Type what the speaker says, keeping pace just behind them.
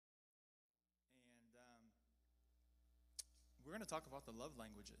we're going to talk about the love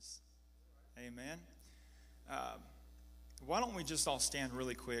languages. Amen. Why don't we just all stand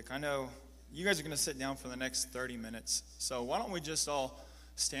really quick? I know you guys are going to sit down for the next 30 minutes. So why don't we just all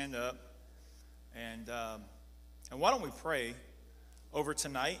stand up and why don't we pray over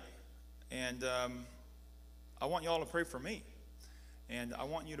tonight? And I want y'all to pray for me. And I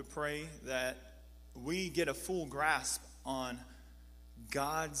want you to pray that we get a full grasp on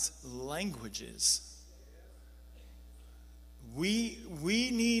God's languages. We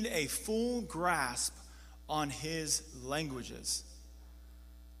need a full grasp on his languages.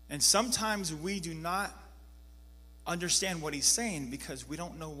 And sometimes we do not understand what he's saying because we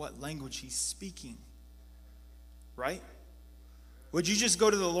don't know what language he's speaking. Right? Would you just go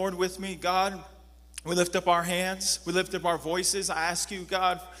to the Lord with me? God, we lift up our hands. We lift up our voices. I ask you,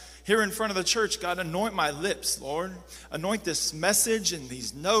 God, here in front of the church, God, anoint my lips, Lord. Anoint this message and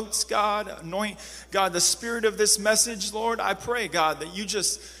these notes, God. Anoint, God, the spirit of this message, Lord. I pray, God, that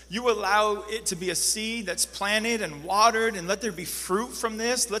you allow it to be a seed that's planted and watered, and let there be fruit from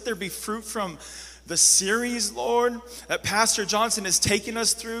this. Let there be fruit from the series, Lord, that Pastor Johnson has taken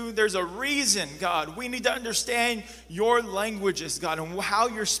us through. There's a reason, God. We need to understand your languages, God, and how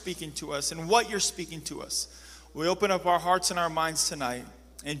you're speaking to us and what you're speaking to us. We open up our hearts and our minds tonight.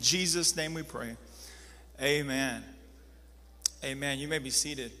 In Jesus' name we pray. Amen. Amen. You may be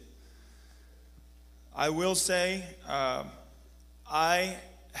seated. I will say, I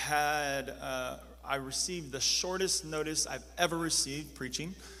received the shortest notice I've ever received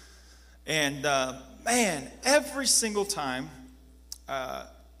preaching. And man, every single time,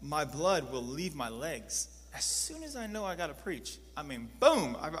 my blood will leave my legs. As soon as I know I got to preach, I mean,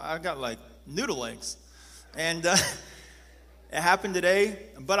 boom, I got like noodle legs. And it happened today.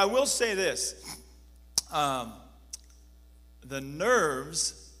 But I will say this. The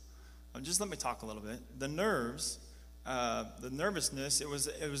nerves, just let me talk a little bit. The nerves, the nervousness, it was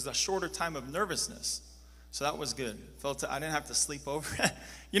a shorter time of nervousness. So that was good. I didn't have to sleep over.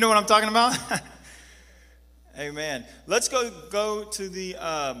 You know what I'm talking about? Amen. Let's go to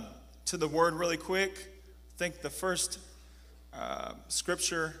the word really quick. I think the first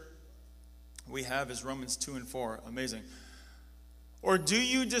scripture we have is Romans 2:4. Amazing. Or do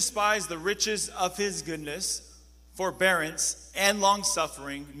you despise the riches of his goodness, forbearance, and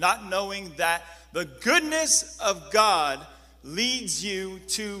long-suffering, not knowing that the goodness of God leads you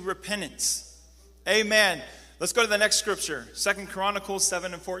to repentance? Amen. Let's go to the next scripture, 2 Chronicles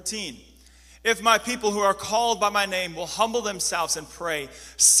 7:14. If my people who are called by my name will humble themselves and pray,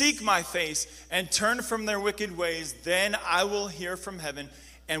 seek my face, and turn from their wicked ways, then I will hear from heaven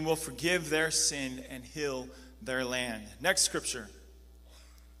and will forgive their sin and heal their land. Next scripture.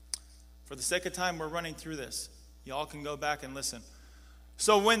 For the sake of time, we're running through this. Y'all can go back and listen.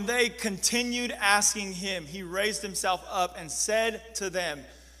 So when they continued asking him, he raised himself up and said to them,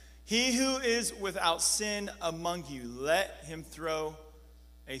 he who is without sin among you, let him throw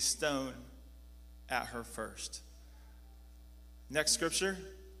a stone at her first. Next scripture.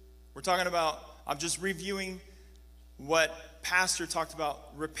 We're talking about, I'm just reviewing what Pastor talked about,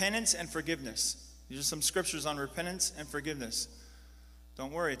 repentance and forgiveness. These are some scriptures on repentance and forgiveness.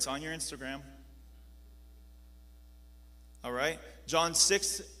 Don't worry, it's on your Instagram. All right. John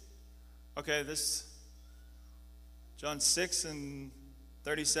 6. Okay, John 6 and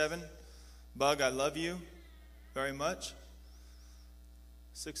 37. Bug, I love you very much.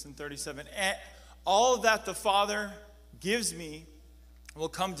 6 and 37. And all that the Father gives me will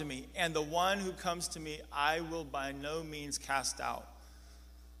come to me, and the one who comes to me I will by no means cast out.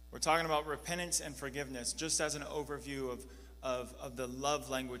 We're talking about repentance and forgiveness, just as an overview of the love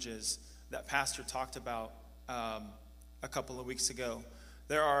languages that Pastor talked about a couple of weeks ago.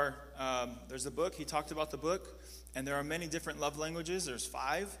 There's a book. He talked about the book. And there are many different love languages. There's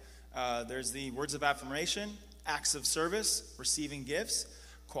 5. There's the words of affirmation, acts of service, receiving gifts,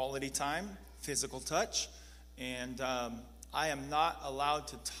 quality time, physical touch. And I am not allowed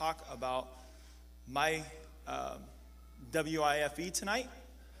to talk about my WIFE tonight.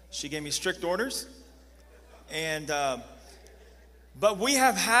 She gave me strict orders. And but we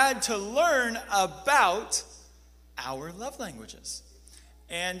have had to learn about our love languages.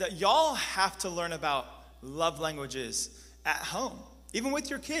 And y'all have to learn about love languages at home, even with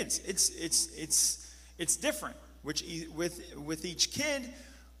your kids. It's different. With each kid,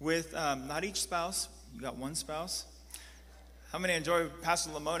 with not each spouse. You got one spouse. How many enjoy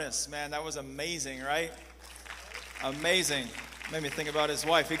Pastor Lamonis? Man, that was amazing, right? Amazing. Made me think about his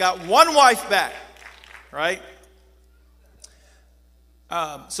wife. He got one wife back, right?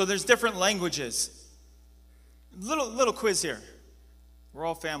 So there's different languages. Little quiz here. We're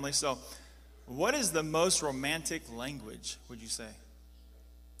all family, so What is the most romantic language, would you say?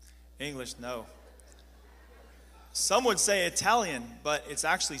 English, no. Some would say Italian, but it's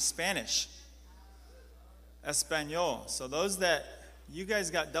actually Spanish. Espanol. So those that, you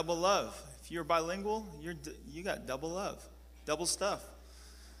guys got double love. If you're bilingual, you got double love, double stuff.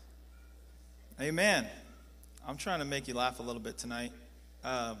 Amen. I'm trying to make you laugh a little bit tonight.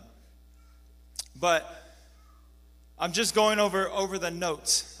 But I'm just going over the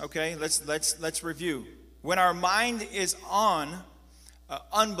notes, okay? Let's review. When our mind is on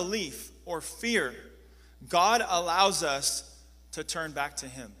unbelief or fear, God allows us to turn back to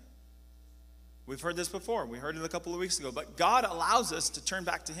Him. We've heard this before. We heard it a couple of weeks ago. But God allows us to turn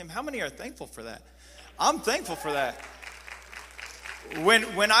back to Him. How many are thankful for that? I'm thankful for that.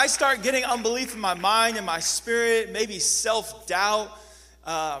 When I start getting unbelief in my mind and my spirit, maybe self-doubt,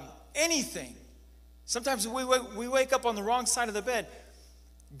 anything. Sometimes we wake up on the wrong side of the bed.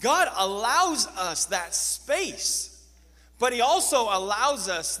 God allows us that space. But He also allows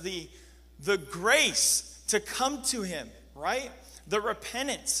us the grace to come to Him, right? The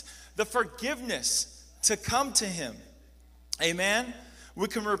repentance, the forgiveness to come to Him. Amen? We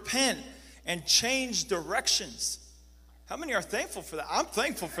can repent and change directions. How many are thankful for that? I'm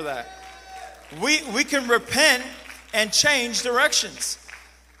thankful for that. We can repent and change directions.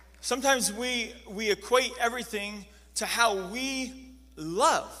 Sometimes we equate everything to how we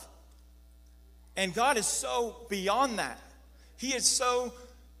love. And God is so beyond that. He is so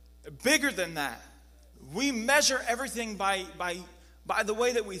bigger than that. We measure everything by the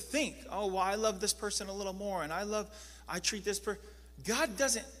way that we think. Oh, well, I love this person a little more, and I treat this person. God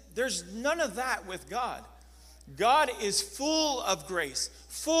doesn't, there's none of that with God. God is full of grace,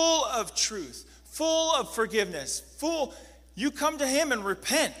 full of truth, full of forgiveness, you come to Him and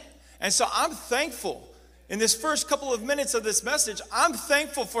repent. And so I'm thankful. In this first couple of minutes of this message, I'm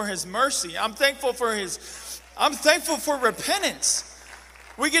thankful for His mercy. I'm thankful for repentance.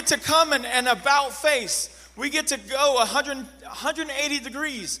 We get to come and about face. We get to go 180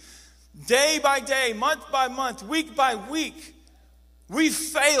 degrees, day by day, month by month, week by week. We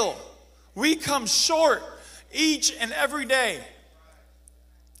fail. We come short each and every day.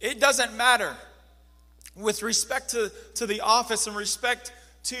 It doesn't matter. With respect to the office and respect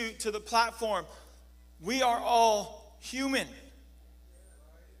to the platform, we are all human.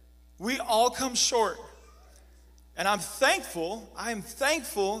 We all come short. And I'm thankful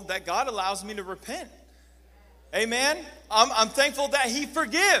that God allows me to repent. Amen? I'm thankful that He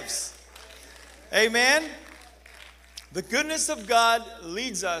forgives. Amen? The goodness of God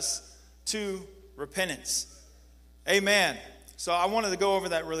leads us to repentance. Amen. So I wanted to go over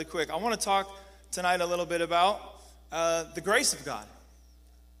that really quick. I want to talk tonight a little bit about the grace of God.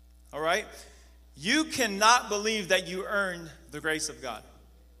 All right? You cannot believe that you earned the grace of God.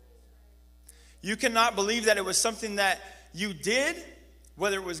 You cannot believe that it was something that you did,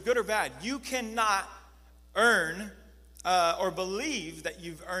 whether it was good or bad. You cannot earn or believe that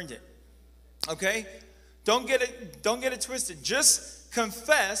you've earned it. Okay? Don't get it twisted. Just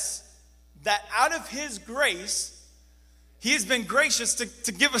confess that out of His grace, He has been gracious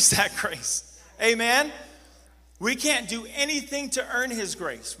to give us that grace. Amen? We can't do anything to earn His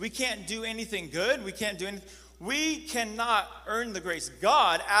grace. We can't do anything good. We cannot earn the grace.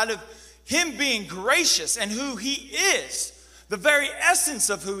 God, out of Him being gracious and who He is, the very essence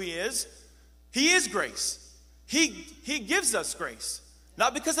of who He is grace. He gives us grace,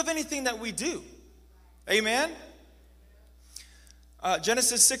 not because of anything that we do. Amen?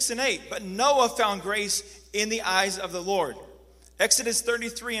 Genesis 6:8, but Noah found grace in the eyes of the Lord. Exodus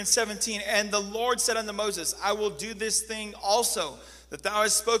 33:17, and the Lord said unto Moses, I will do this thing also that thou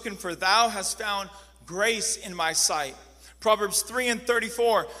hast spoken, for thou hast found grace in my sight. Proverbs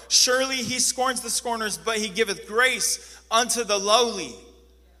 3:34, surely He scorns the scorners, but He giveth grace unto the lowly.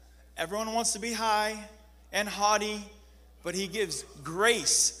 Everyone wants to be high and haughty, but He gives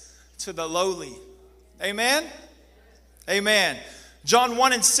grace to the lowly. Amen? Amen. John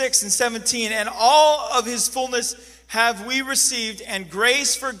 1:6 and 17, and all of His fullness have we received, and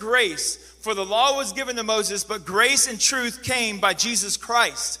grace for grace. For the law was given to Moses, but grace and truth came by Jesus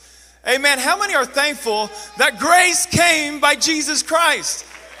Christ. Amen. How many are thankful that grace came by Jesus Christ?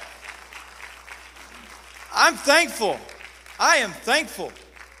 I'm thankful. I am thankful.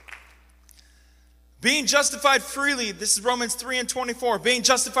 Being justified freely, this is Romans 3:24, being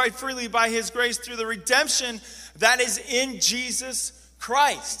justified freely by His grace through the redemption that is in Jesus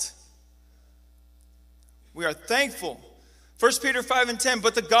Christ. We are thankful. 1 Peter 5:10,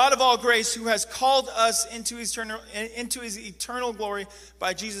 but the God of all grace, who has called us into His eternal glory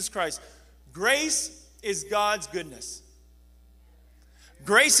by Jesus Christ. Grace is God's goodness.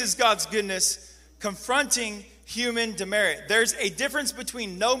 Grace is God's goodness confronting human demerit. There's a difference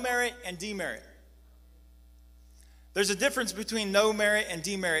between no merit and demerit. There's a difference between no merit and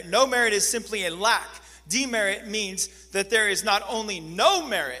demerit. No merit is simply a lack. Demerit means that there is not only no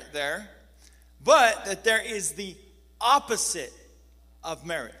merit there, but that there is the opposite of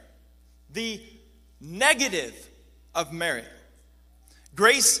merit, the negative of merit.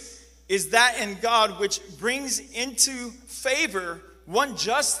 Grace is that in God which brings into favor one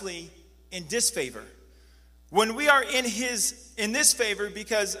justly in disfavor. When we are in this favor,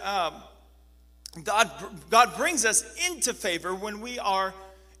 because God brings us into favor when we are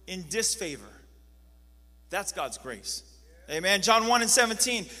in disfavor. That's God's grace. Amen. John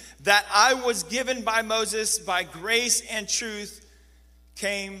 1:17, that I was given by Moses, by grace and truth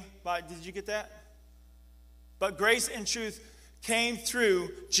came by, did you get that? But grace and truth came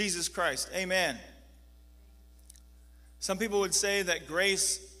through Jesus Christ. Amen. Some people would say that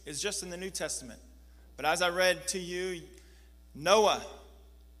grace is just in the New Testament. But as I read to you, Noah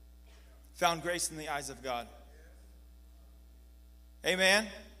found grace in the eyes of God. Amen.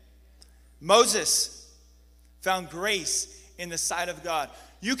 Moses found grace in the sight of God.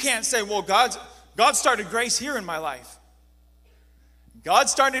 You can't say, well, God started grace here in my life. God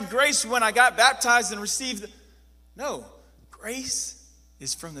started grace when I got baptized and received. No, grace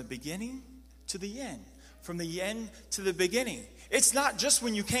is from the beginning to the end. From the end to the beginning. It's not just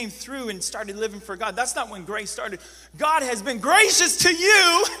when you came through and started living for God. That's not when grace started. God has been gracious to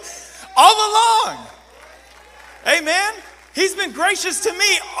you all along. Amen. He's been gracious to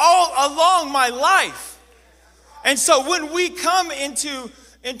me all along my life. And so when we come into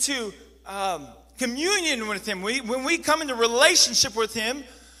communion with him, when we come into relationship with him,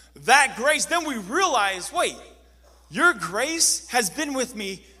 that grace, then we realize, wait, your grace has been with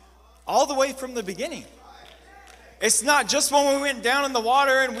me all the way from the beginning. It's not just when we went down in the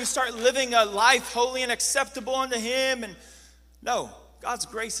water and we start living a life holy and acceptable unto him. And no, God's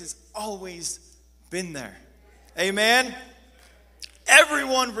grace has always been there. Amen.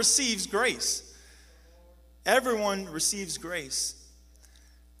 Everyone receives grace. Everyone receives grace.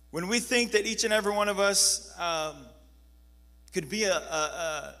 When we think that each and every one of us could be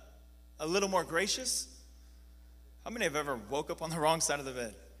a little more gracious, how many have ever woke up on the wrong side of the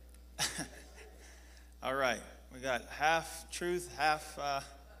bed? All right. We got half truth, half,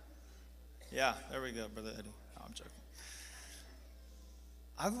 yeah, there we go, Brother Eddie. No, I'm joking.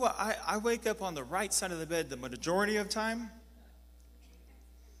 I wake up on the right side of the bed the majority of time.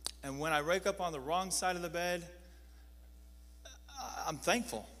 And when I wake up on the wrong side of the bed, I'm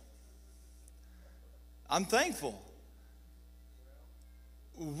thankful. I'm thankful.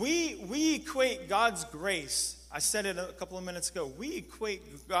 We equate God's grace, I said it a couple of minutes ago, we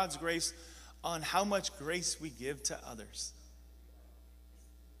equate God's grace on how much grace we give to others.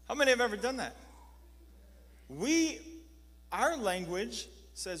 How many have ever done that? Our language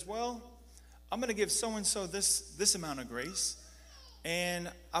says, well, I'm going to give so-and-so this amount of grace, and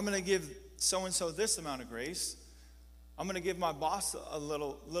I'm going to give so-and-so this amount of grace. I'm going to give my boss a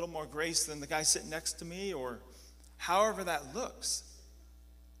little more grace than the guy sitting next to me, or however that looks.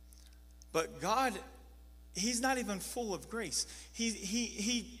 But God, he's not even full of grace. He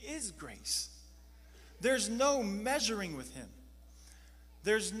is grace. There's no measuring with him.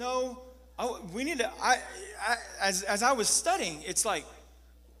 There's no, we need to, as I was studying, it's like,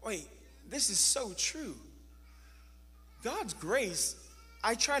 wait, this is so true. God's grace,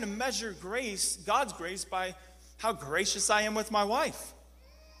 I try to measure God's grace by how gracious I am with my wife,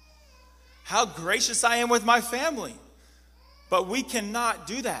 how gracious I am with my family. But we cannot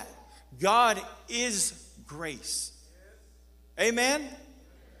do that. God is grace. Amen?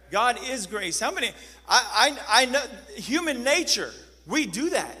 God is grace. How many? I know human nature. We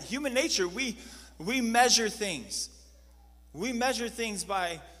do that. Human nature. We measure things. We measure things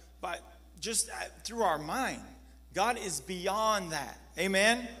by just through our mind. God is beyond that.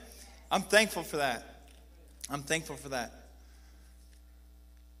 Amen. I'm thankful for that. I'm thankful for that.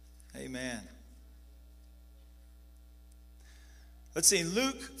 Amen. Let's see.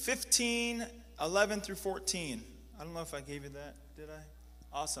 Luke 15:11 through 14. I don't know if I gave you that. Did I?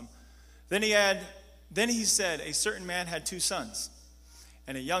 Awesome. Then he said, a certain man had 2 sons.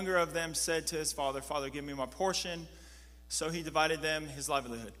 And a younger of them said to his father, Father, give me my portion. So he divided them his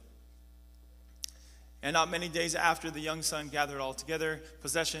livelihood. And not many days after, the young son gathered all together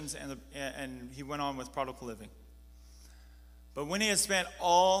possessions, and he went on with prodigal living. But when he had spent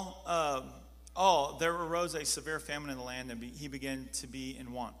all, there arose a severe famine in the land, and he began to be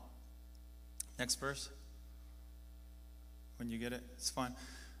in want. Next verse. When you get it, it's fine.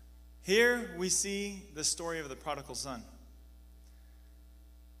 Here we see the story of the prodigal son.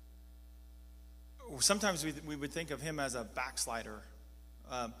 Sometimes we would think of him as a backslider,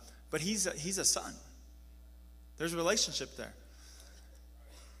 but he's a son. There's a relationship there.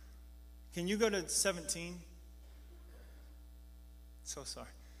 Can you go to 17? So sorry.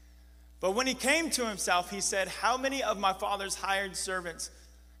 But when he came to himself, he said, how many of my father's hired servants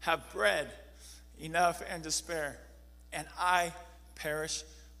have bread enough and to spare, and I perish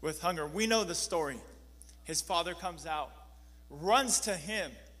with hunger? We know the story. His father comes out, runs to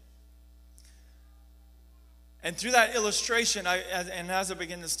him. And through that illustration, as I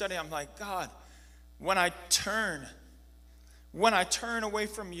begin to study, I'm like, God, when I turn away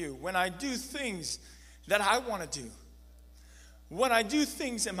from you, when I do things that I want to do, when I do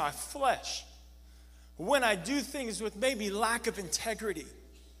things in my flesh, when I do things with maybe lack of integrity,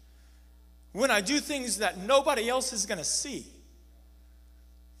 when I do things that nobody else is going to see,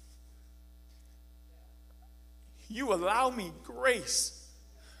 you allow me grace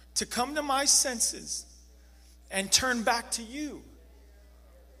to come to my senses and turn back to you.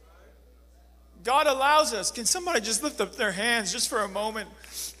 God allows us. Can somebody just lift up their hands just for a moment?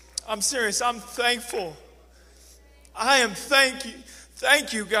 I'm serious. I'm thankful. I am thank you.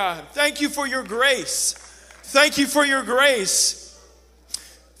 Thank you, God. Thank you for your grace. Thank you for your grace.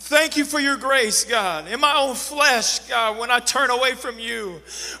 Thank you for your grace, God. In my own flesh, God, when I turn away from you,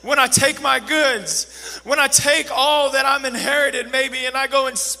 when I take my goods, when I take all that I'm inherited maybe and I go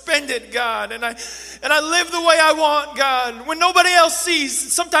and spend it, God, and I live the way I want, God, when nobody else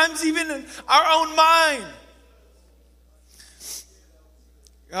sees, sometimes even in our own mind.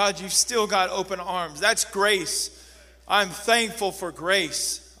 God, you've still got open arms. That's grace. I'm thankful for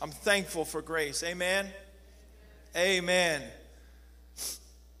grace. I'm thankful for grace. Amen? Amen.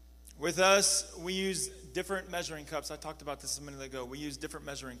 With us, we use different measuring cups. I talked about this a minute ago. We use different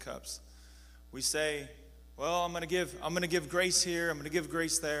measuring cups. We say, well, I'm going to give grace here. I'm going to give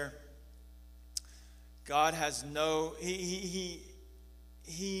grace there. God has he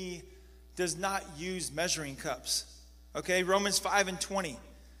does not use measuring cups. Okay, Romans 5:20.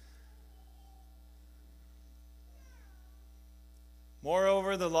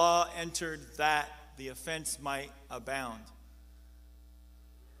 Moreover, the law entered that the offense might abound.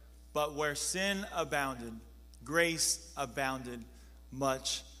 But where sin abounded, grace abounded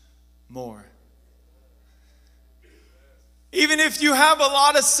much more. Even if you have a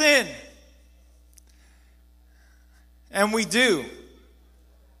lot of sin, and we do,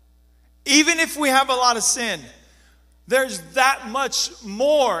 even if we have a lot of sin, there's that much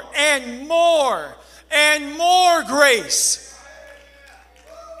more and more and more grace.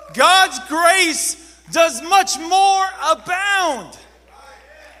 God's grace does much more abound.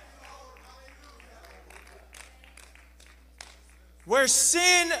 Where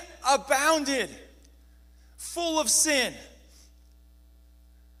sin abounded, full of sin.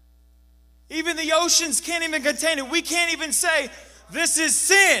 Even the oceans can't even contain it. We can't even say, this is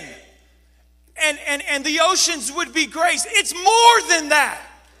sin. And the oceans would be grace. It's more than that.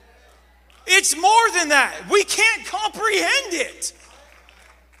 It's more than that. We can't comprehend it.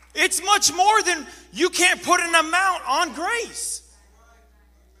 It's much more than, you can't put an amount on grace.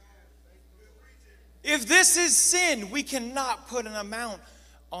 If this is sin, we cannot put an amount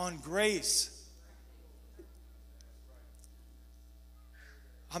on grace.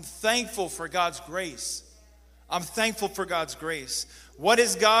 I'm thankful for God's grace. I'm thankful for God's grace. What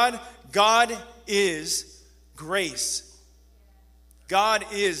is God? God is grace. God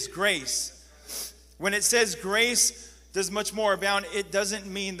is grace. When it says grace does much more abound, it doesn't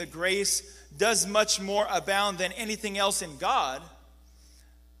mean the grace does much more abound than anything else in God,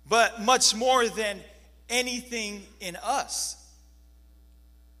 but much more than anything in us.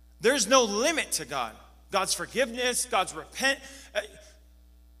 There's no limit to God. God's forgiveness, God's repent.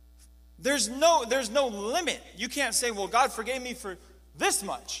 There's no limit. You can't say, well, God forgave me for this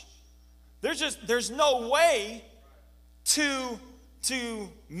much. There's no way to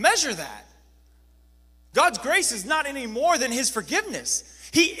measure that. God's grace is not any more than his forgiveness.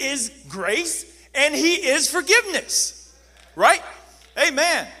 He is grace and he is forgiveness. Right?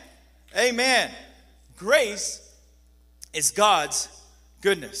 Amen. Amen. Grace is God's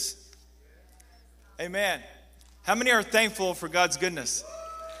goodness. Amen. How many are thankful for God's goodness?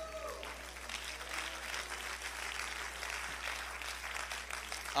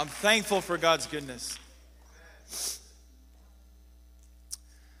 I'm thankful for God's goodness.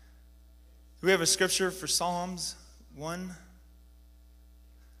 Do we have a scripture for Psalms 1?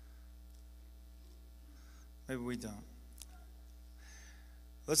 Maybe we don't.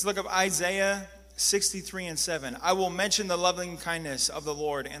 Let's look up Isaiah 63:7. I will mention the loving kindness of the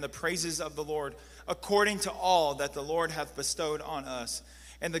Lord and the praises of the Lord according to all that the Lord hath bestowed on us.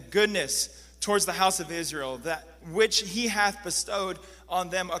 and the goodness towards the house of Israel, that which he hath bestowed on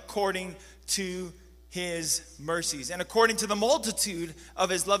them according to his mercies, and according to the multitude of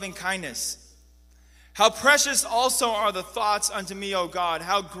his loving kindness. How precious also are the thoughts unto me, O God.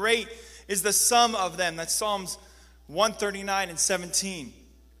 How great is the sum of them. That's Psalms 139 and 17.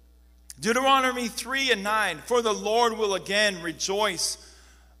 Deuteronomy 3 and 9. For the Lord will again rejoice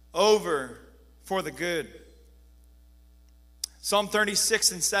over for the good. Psalm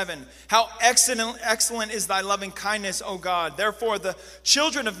 36 and 7. How excellent is thy loving kindness, O God. Therefore the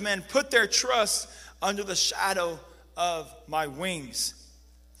children of men put their trust under the shadow of my wings.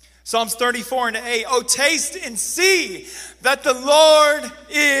 Psalms 34 and 8. Oh, taste and see that the Lord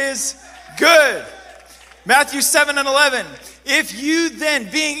is good. Matthew 7 and 11. If you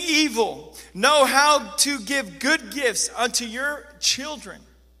then, being evil, know how to give good gifts unto your children.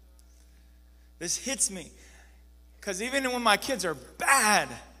 This hits me. Because even when my kids are bad,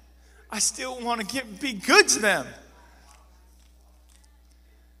 I still want to be good to them.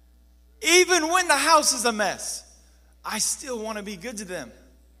 Even when the house is a mess, I still want to be good to them.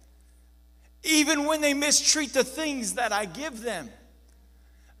 Even when they mistreat the things that I give them,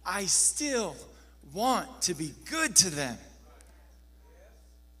 I still want to be good to them.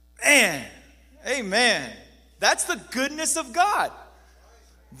 Man, amen. That's the goodness of God.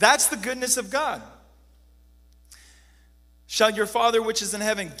 That's the goodness of God. Shall your Father which is in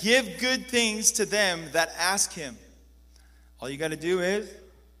heaven give good things to them that ask him? All you got to do is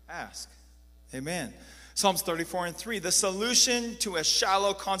ask. Amen. Psalms 34 and 3. The solution to a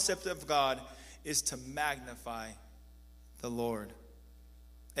shallow concept of God is to magnify the Lord.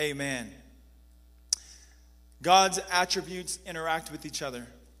 Amen. God's attributes interact with each other.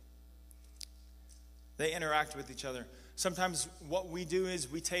 They interact with each other. Sometimes what we do is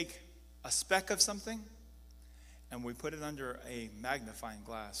we take a speck of something and we put it under a magnifying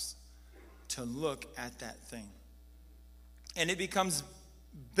glass to look at that thing. And it becomes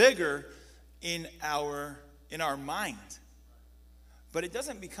bigger in our mind. But it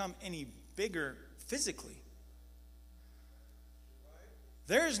doesn't become any bigger physically.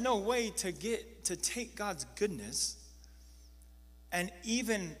 There is no way to take God's goodness, and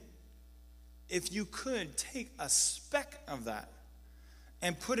even if you could take a speck of that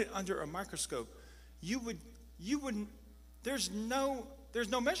and put it under a microscope, you wouldn't, there's no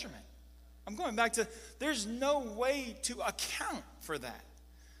measurement. I'm going back to, there's no way to account for that.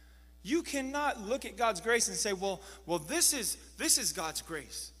 You cannot look at God's grace and say, well, this is God's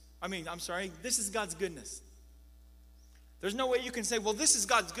grace. This is God's goodness. There's no way you can say, well, this is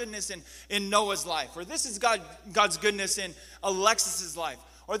God's goodness in Noah's life, or this is God's goodness in Alexis's life,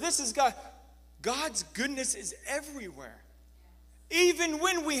 or this is God's goodness is everywhere. Even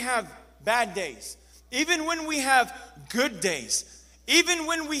when we have bad days, even when we have good days, even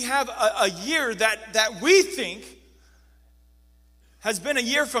when we have a year that we think has been a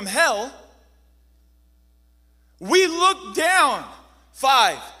year from hell, we look down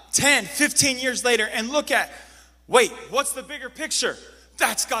 5, 10, 15 years later and look at, wait, what's the bigger picture?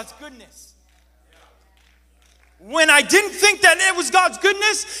 That's God's goodness. When I didn't think that it was God's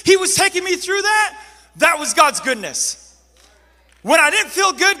goodness, he was taking me through that was God's goodness. When I didn't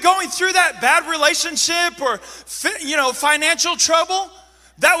feel good going through that bad relationship or financial trouble,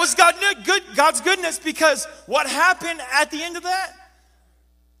 that was God's goodness, because what happened at the end of that?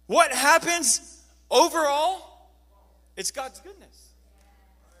 What happens overall? It's God's goodness.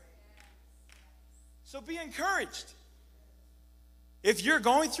 So be encouraged. If you're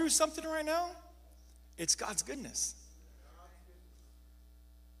going through something right now, it's God's goodness.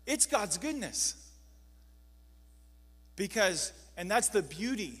 It's God's goodness. And that's the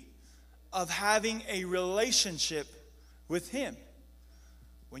beauty of having a relationship with him.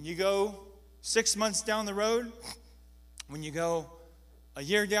 When you go 6 months down the road, when you go a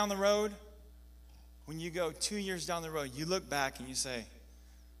year down the road, when you go 2 years down the road, you look back and you say,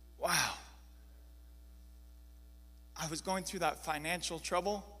 wow, I was going through that financial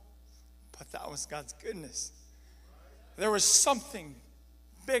trouble, but that was God's goodness. There was something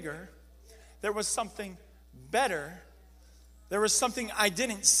bigger. There was something better. There was something I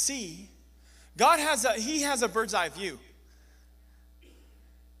didn't see. God has a bird's eye view.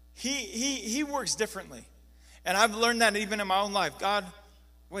 He works differently. And I've learned that even in my own life. God,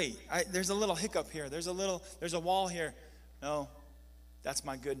 wait, there's a little hiccup here. There's a wall here. No, that's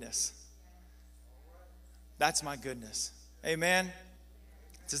my goodness. That's my goodness. Amen.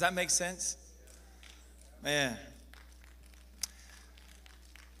 Does that make sense? Man.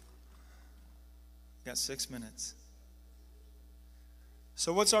 Got 6 minutes.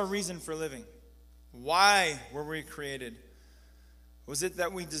 So what's our reason for living? Why were we created? Was it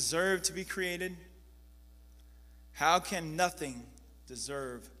that we deserved to be created? How can nothing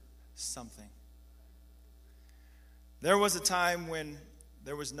deserve something? There was a time when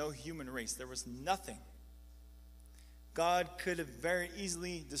there was no human race. There was nothing. God could have very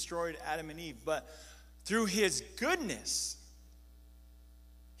easily destroyed Adam and Eve, but through his goodness,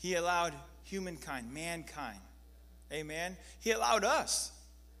 he allowed humankind, mankind. Amen. He allowed us.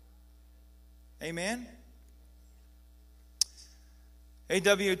 Amen.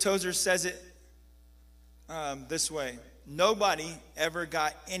 A.W. Tozer says it this way. Nobody ever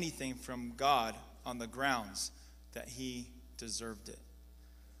got anything from God on the grounds that he deserved it.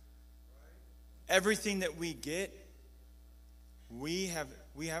 Everything that we get, we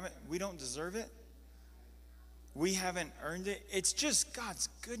don't deserve it. We haven't earned it. It's just God's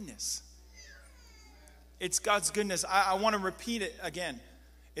goodness. It's God's goodness. I want to repeat it again.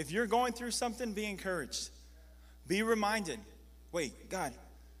 If you're going through something, be encouraged. Be reminded, wait, God,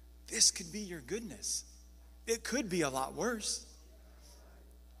 this could be your goodness. It could be a lot worse.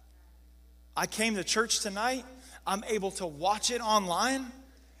 I came to church tonight. I'm able to watch it online.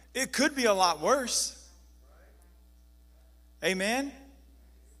 It could be a lot worse. Amen?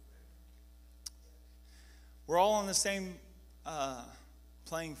 We're all on the same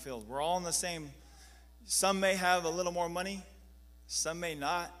playing field. We're all in the same. Some may have a little more money. Some may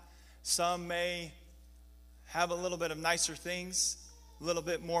not. Some may have a little bit of nicer things, a little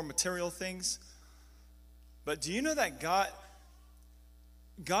bit more material things. But do you know that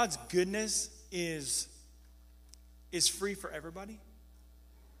God's goodness is free for everybody?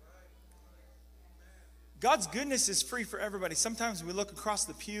 God's goodness is free for everybody. Sometimes we look across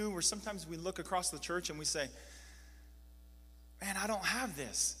the pew, or sometimes we look across the church and we say, man, I don't have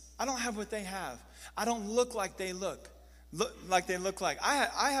this. I don't have what they have. I don't look like they look like.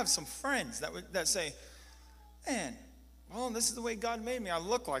 I have some friends that say, man, well, this is the way God made me. I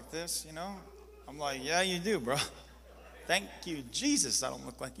look like this, you know. I'm like, yeah, you do, bro. Thank you, Jesus, I don't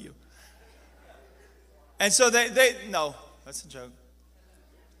look like you. And so they no, that's a joke.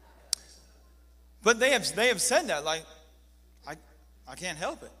 But they have said that, like, I can't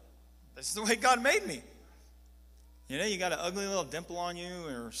help it. This is the way God made me. You know, you got an ugly little dimple on you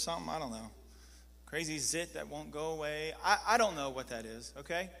or something, I don't know. Crazy zit that won't go away. I don't know what that is,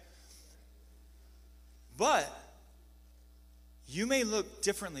 okay? But you may look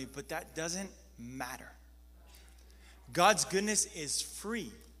differently, but that doesn't matter. God's goodness is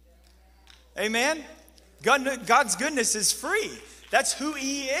free. Amen? God's goodness is free. That's who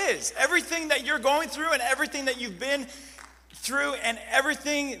he is. Everything that you're going through and everything that you've been through and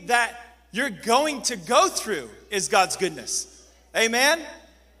everything that you're going to go through is God's goodness. Amen?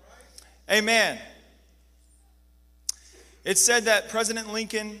 Amen. It said that President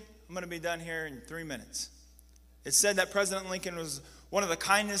Lincoln, I'm going to be done here in 3 minutes. It said that President Lincoln was one of the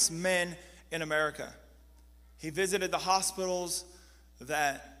kindest men in America. He visited the hospitals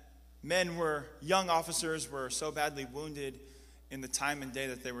that young officers were so badly wounded in the time and day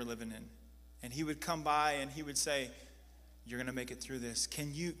that they were living in. And he would come by and he would say, you're going to make it through this.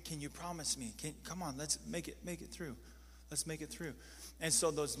 Can you promise me? Come on, let's make it through. Let's make it through. And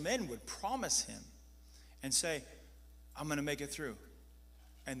so those men would promise him and say, I'm going to make it through.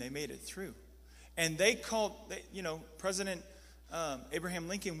 And they made it through. And President Abraham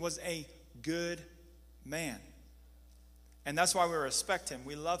Lincoln was a good man. And that's why we respect him.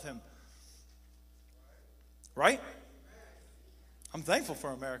 We love him. Right? I'm thankful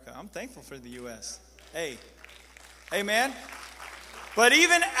for America. I'm thankful for the U.S. Hey. Amen? But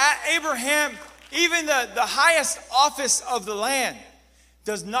even at Abraham, even the highest office of the land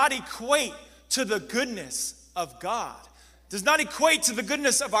does not equate to the goodness of God. Does not equate to the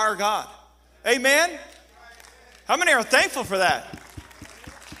goodness of our God. Amen? How many are thankful for that?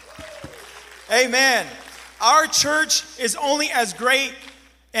 Amen. Our church is only as great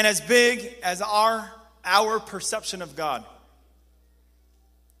and as big as our perception of God.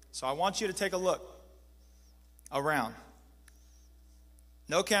 So I want you to take a look around.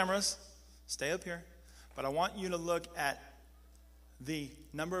 No cameras. Stay up here. But I want you to look at the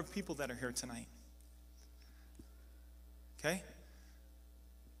number of people that are here tonight. Okay?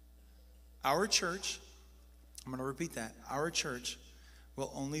 Our church, I'm going to repeat that. Our church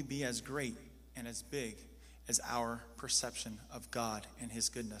will only be as great and as big as our perception of God and his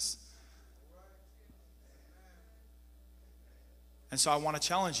goodness. And so I want to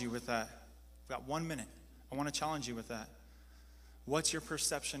challenge you with that. We've got 1 minute. I want to challenge you with that. What's your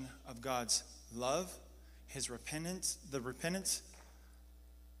perception of God's love, his repentance,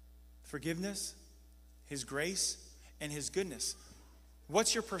 forgiveness, his grace, and his goodness?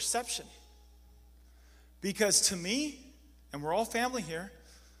 What's your perception? Because to me, And we're all family here,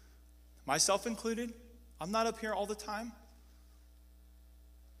 myself included. I'm not up here all the time.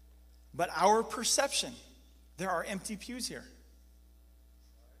 But our perception, there are empty pews here.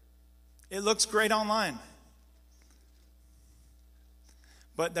 It looks great online.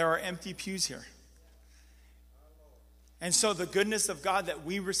 But there are empty pews here. And so the goodness of God that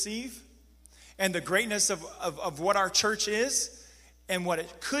we receive and the greatness of what our church is and what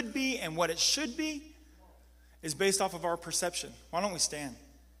it could be and what it should be is based off of our perception. Why don't we stand?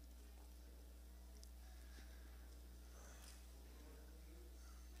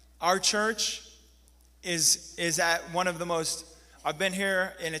 Our church is at one of the most, I've been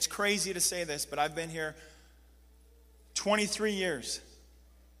here, and it's crazy to say this, but I've been here 23 years.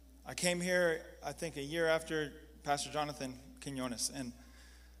 I came here, I think, a year after Pastor Jonathan Quinones, and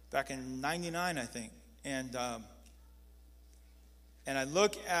back in 99, I think. And I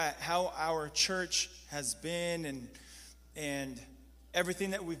look at how our church has been and everything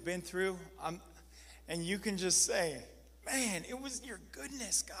that we've been through, and you can just say, man, it was your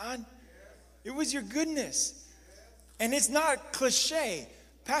goodness, God. It was your goodness. And it's not cliche.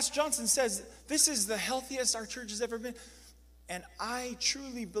 Pastor Johnson says, this is the healthiest our church has ever been. And I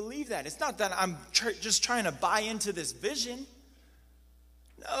truly believe that. It's not that I'm just trying to buy into this vision.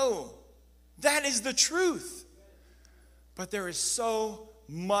 No, that is the truth. But there is so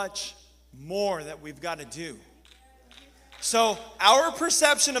much more that we've got to do. So our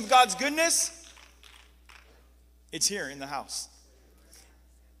perception of God's goodness, it's here in the house.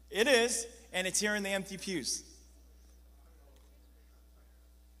 It is, and it's here in the empty pews.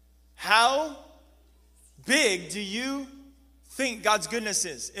 How big do you think God's goodness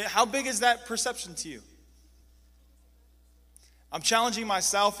is? How big is that perception to you? I'm challenging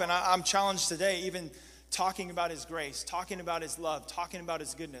myself, and I'm challenged today, even talking about His grace, talking about His love, talking about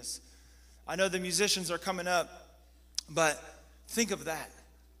His goodness. I know the musicians are coming up, but think of that.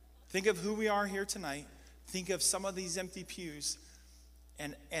 Think of who we are here tonight. Think of some of these empty pews,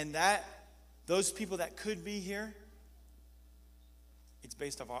 and that those people that could be here, it's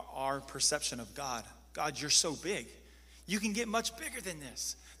based off our perception of God. God, you're so big. You can get much bigger than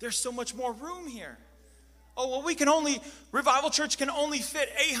this. There's so much more room here. Oh, well, Revival Church can only fit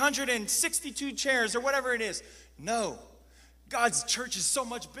 862 chairs or whatever it is. No, God's church is so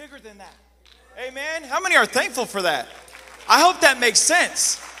much bigger than that. Amen? How many are thankful for that? I hope that makes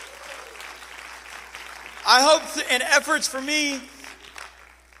sense. I hope in efforts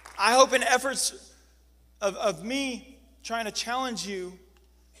of me trying to challenge you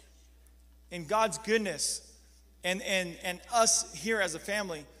in God's goodness and us here as a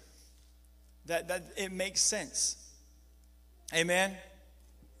family, that it makes sense. Amen?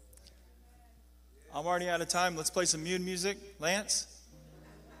 I'm already out of time. Let's play some mood music. Lance?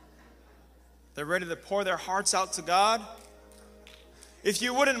 They're ready to pour their hearts out to God. If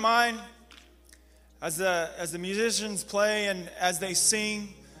you wouldn't mind, as the musicians play and as they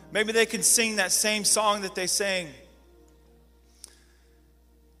sing, maybe they can sing that same song that they sang.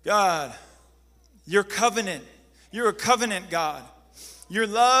 God, your covenant. You're a covenant God. Your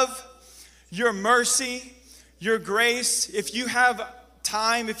love, your mercy, your grace. If you have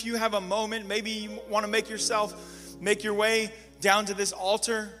time, if you have a moment, maybe you want to make your way down to this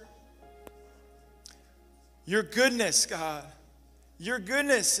altar. Your goodness, God. Your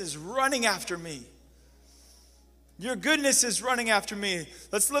goodness is running after me. Your goodness is running after me.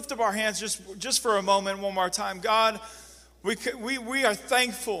 Let's lift up our hands just for a moment, one more time. God, we are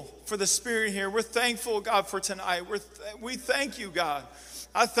thankful for the Spirit here. We're thankful, God, for tonight. We thank you, God.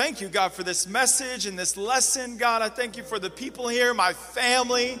 I thank you, God, for this message and this lesson. God, I thank you for the people here, my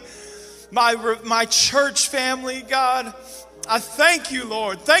family, my church family, God. I thank you,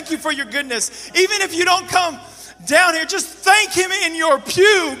 Lord. Thank you for your goodness. Even if you don't come down here, just thank Him in your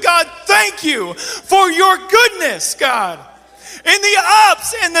pew. God, thank you for your goodness, God. In the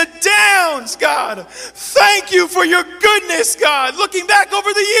ups and the downs, God. Thank you for your goodness, God. Looking back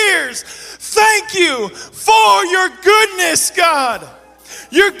over the years, thank you for your goodness, God.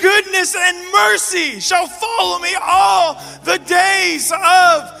 Your goodness and mercy shall follow me all the days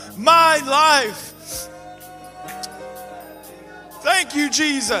of my life. Thank you,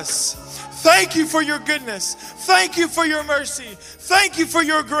 Jesus. Thank you for your goodness. Thank you for your mercy. Thank you for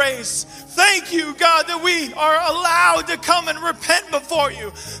your grace. Thank you, God, that we are allowed to come and repent before you.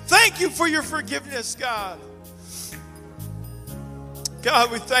 Thank you for your forgiveness, God.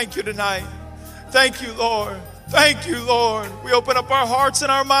 God, we thank you tonight. Thank you, Lord. Thank you, Lord. We open up our hearts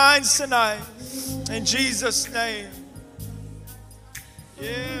and our minds tonight. In Jesus' name.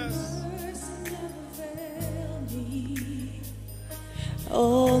 Yes.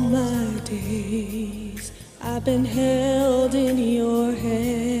 All my days I've been held in your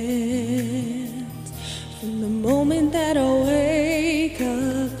hands from the moment that I wake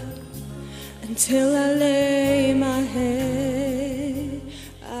up until I lay my head.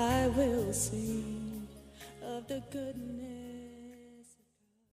 I will sing of the goodness